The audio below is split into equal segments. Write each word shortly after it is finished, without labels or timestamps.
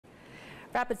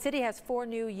Rapid City has 4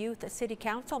 new youth city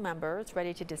council members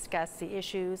ready to discuss the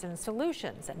issues and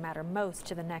solutions that matter most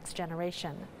to the next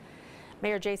generation.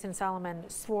 Mayor Jason Solomon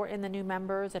swore in the new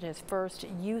members at his first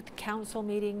youth council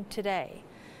meeting today.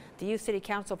 The Youth City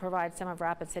Council provides some of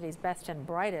Rapid City's best and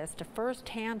brightest a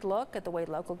first-hand look at the way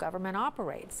local government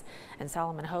operates, and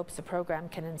Solomon hopes the program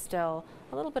can instill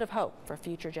a little bit of hope for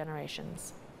future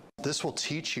generations. This will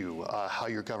teach you how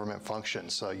your government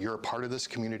functions. You're a part of this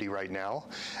community right now,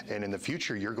 and in the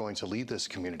future you're going to lead this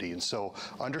community. And so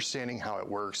understanding how it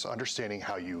works, understanding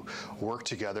how you work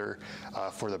together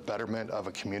for the betterment of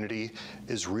a community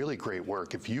is really great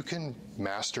work. If you can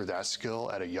master that skill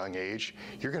at a young age,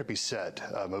 you're going to be set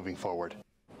moving forward.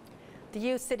 The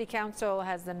Youth City Council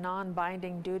has the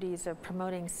non-binding duties of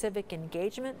promoting civic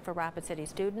engagement for Rapid City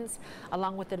students,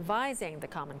 along with advising the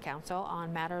Common Council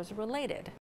on matters related